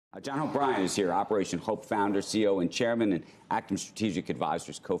John Hope Bryant is here, Operation Hope founder, CEO, and chairman, and Actum Strategic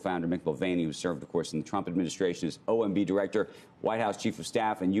Advisors co-founder Mick Mulvaney, who served, of course, in the Trump administration as OMB director, White House chief of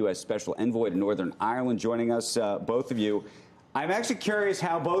staff, and U.S. special envoy to Northern Ireland, joining us, both of you. I'm actually curious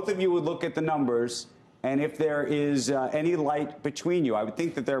how both of you would look at the numbers and if there is any light between you. I would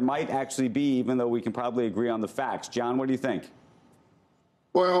think that there might actually be, even though we can probably agree on the facts. John, what do you think?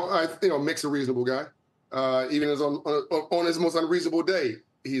 Well, Mick's a reasonable guy, even on his most unreasonable day.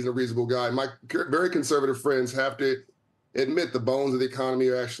 He's a reasonable guy. My very conservative friends have to admit the bones of the economy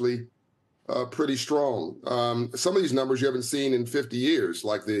are actually pretty strong. Some of these numbers you haven't seen in 50 years,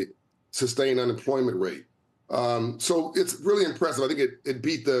 like the sustained unemployment rate. So it's really impressive. I think it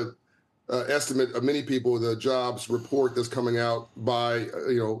beat the estimate of many people, the jobs report that's coming out by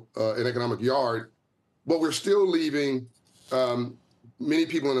an economic yard. But we're still leaving many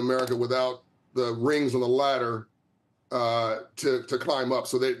people in America without the rings on the ladder to climb up.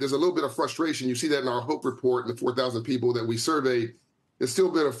 So there's a little bit of frustration. You see that in our Hope report and the 4,000 people that we surveyed. There's still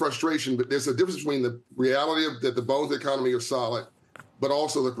a bit of frustration, but there's a difference between the reality of that the bones of the economy are solid, but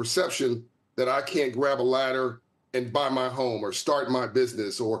also the perception that I can't grab a ladder and buy my home or start my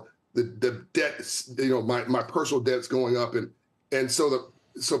business, or the debt, my personal debt's going up. And so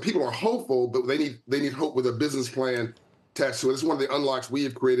people are hopeful, but they need hope with a business plan attached to it. It's one of the unlocks we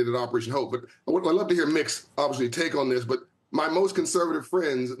have created at Operation Hope. But I'd love to hear Mick's, obviously, take on this. But my most conservative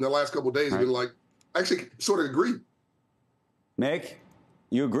friends in the last couple of days have been like, actually sort of agree. Mick,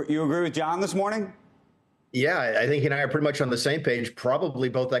 you agree with John this morning? Yeah, I think he and I are pretty much on the same page, probably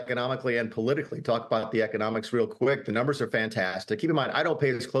both economically and politically. Talk about the economics real quick. The numbers are fantastic. Keep in mind, I don't pay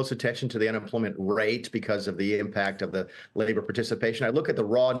as close attention to the unemployment rate because of the impact of the labor participation. I look at the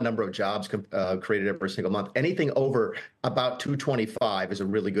raw number of jobs created every single month. Anything over about 225 is a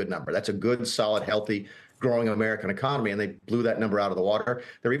really good number. That's a good, solid, healthy, growing American economy, and they blew that number out of the water.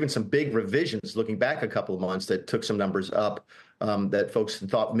 There are even some big revisions looking back a couple of months that took some numbers up that folks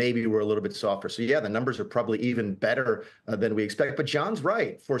thought maybe were a little bit softer. So yeah, the numbers are probably even better than we expect. But John's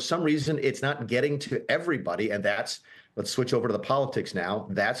right. For some reason, it's not getting to everybody, and let's switch over to the politics now.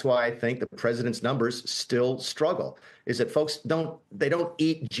 That's why I think the president's numbers still struggle, is that folks don't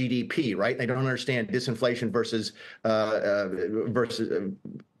eat GDP, right? They don't understand disinflation versus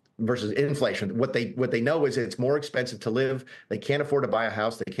inflation. What they know is it's more expensive to live. They can't afford to buy a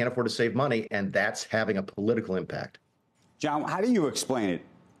house. They can't afford to save money. And that's having a political impact. John, how do you explain it?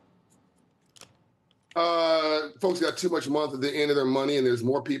 Folks got too much month at the end of their money, and there's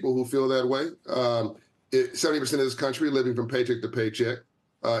more people who feel that way. 70% of this country living from paycheck to paycheck.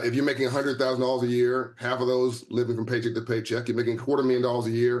 If you're making $100,000 a year, half of those living from paycheck to paycheck. You're making $250,000 a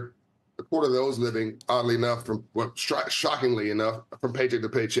year. A quarter of those living, oddly enough, shockingly enough, from paycheck to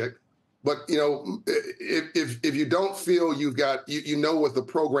paycheck. But if you don't feel you've got, you know what the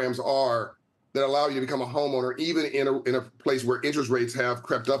programs are that allow you to become a homeowner, even in a place where interest rates have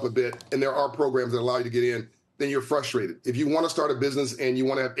crept up a bit, and there are programs that allow you to get in, then you're frustrated. If you want to start a business and you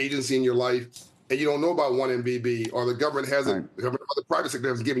want to have agency in your life, and you don't know about 1MBB, or the government hasn't, or the private sector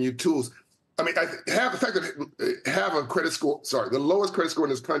hasn't given you tools. I mean, the lowest credit score in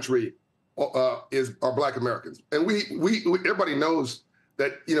this country are Black Americans, and we everybody knows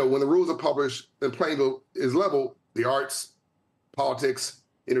that when the rules are published and playing field is level, the arts, politics,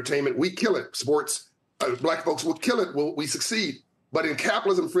 entertainment, we kill it. Sports, Black folks will kill it. We succeed. But in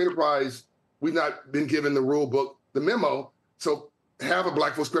capitalism, free enterprise, we've not been given the rule book, the memo. So half of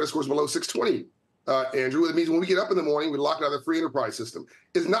Black folks' credit scores below 620. Andrew, it means when we get up in the morning, we lock out the free enterprise system.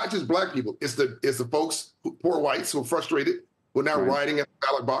 It's not just Black people. It's the folks, poor whites, who are frustrated, who are now rioting at the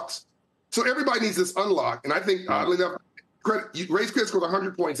ballot box. So everybody needs this unlock. And I think, oddly enough, you raise credit score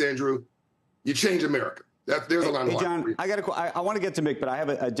 100 points, Andrew, you change America. There's a lot of John, I want to get to Mick, but I have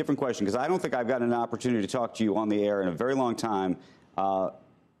a different question, because I don't think I've gotten an opportunity to talk to you on the air in a very long time,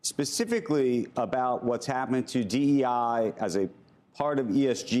 specifically about what's happened to DEI as a part of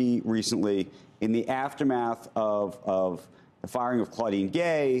ESG recently in the aftermath of the firing of Claudine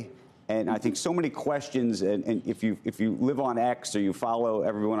Gay. And I think so many questions, and if you live on X or you follow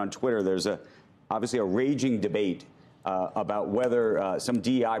everyone on Twitter, there's obviously a raging debate about whether some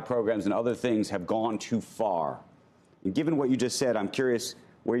DEI programs and other things have gone too far. And given what you just said, I'm curious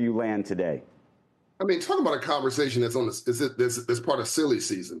where you land today. I mean, talking about a conversation that's on this part of silly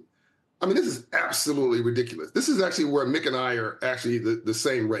season. I mean, this is absolutely ridiculous. This is actually where Mick and I are actually the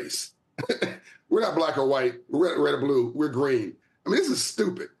same race. We're not black or white. We're red or blue. We're green. I mean, this is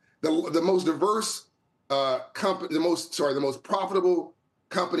stupid. The most diverse company, the most profitable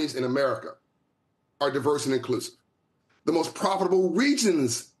companies in America are diverse and inclusive. The most profitable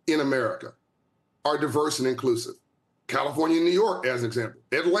regions in America are diverse and inclusive. California and New York, as an example.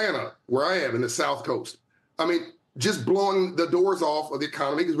 Atlanta, where I am in the South Coast. I mean, just blowing the doors off of the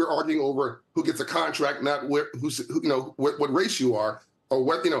economy because we're arguing over who gets a contract, not what race you are, or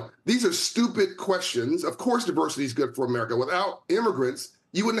what, these are stupid questions. Of course, diversity is good for America. Without immigrants,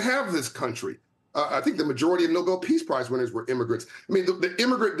 you wouldn't have this country. I think the majority of Nobel Peace Prize winners were immigrants. I mean, the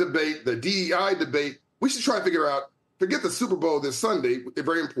immigrant debate, the DEI debate, we should try to figure out, forget the Super Bowl this Sunday,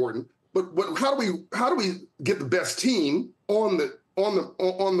 very important, but how do we get the best team on the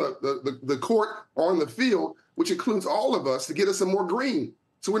court or on the field, which includes all of us, to get us some more green,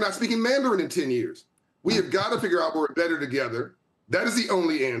 so we're not speaking Mandarin in 10 years. We have got to figure out we're better together. That is the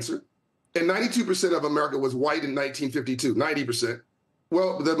only answer. And 92% of America was white in 1952, 90%.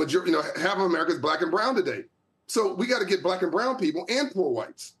 Well, the majority, half of America is black and brown today. So we got to get black and brown people and poor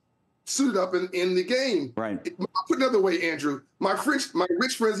whites suited up in the game. Right. I'll put it another way, Andrew. My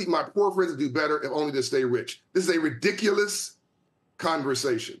rich friends eat my poor friends do better if only to stay rich. This is a ridiculous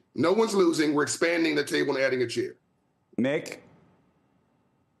conversation. No one's losing. We're expanding the table and adding a chair. Mick?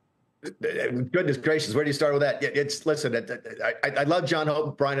 Goodness gracious, where do you start with that? Listen, I love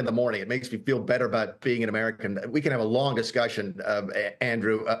Hope Bryant in the morning. It makes me feel better about being an American. We can have a long discussion,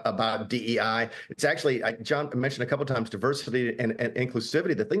 Andrew, about DEI. It's actually, John mentioned a couple of times, diversity and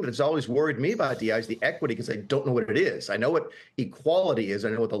inclusivity. The thing that has always worried me about DEI is the equity, because I don't know what it is. I know what equality is. I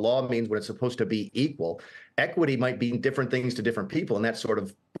know what the law means when it's supposed to be equal. Equity might mean different things to different people, and that sort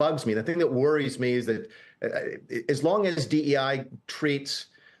of bugs me. The thing that worries me is that as long as DEI treats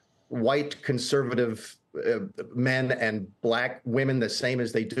white conservative men and black women the same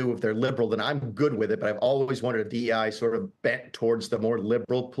as they do if they're liberal, then I'm good with it. But I've always wanted a DEI sort of bent towards the more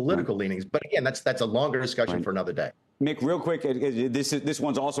liberal political leanings. But again, that's a longer discussion for another day. Mick, real quick, this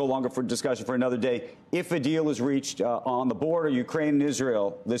one's also longer for discussion for another day. If a deal is reached on the border, Ukraine and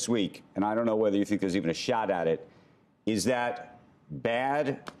Israel this week, and I don't know whether you think there's even a shot at it, is that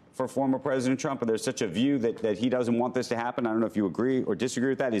bad for former President Trump? Or there's such a view that he doesn't want this to happen? I don't know if you agree or disagree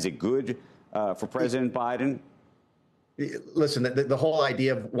with that. Is it good for President Biden? Listen, the whole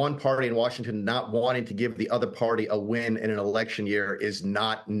idea of one party in Washington not wanting to give the other party a win in an election year is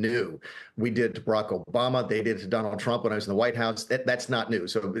not new. We did it to Barack Obama. They did it to Donald Trump when I was in the White House. That's not new.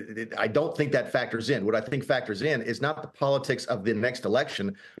 So I don't think that factors in. What I think factors in is not the politics of the next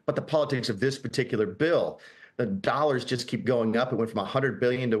election, but the politics of this particular bill. The dollars just keep going up. It went from $100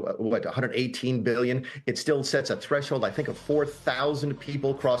 billion to $118 billion. It still sets a threshold, I think, of 4,000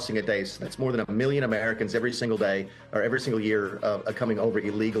 people crossing a day. So that's more than 1 million Americans every single day or every single year coming over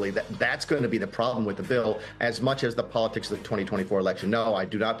illegally. That's going to be the problem with the bill, as much as the politics of the 2024 election. No, I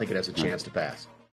do not think it has a chance to pass.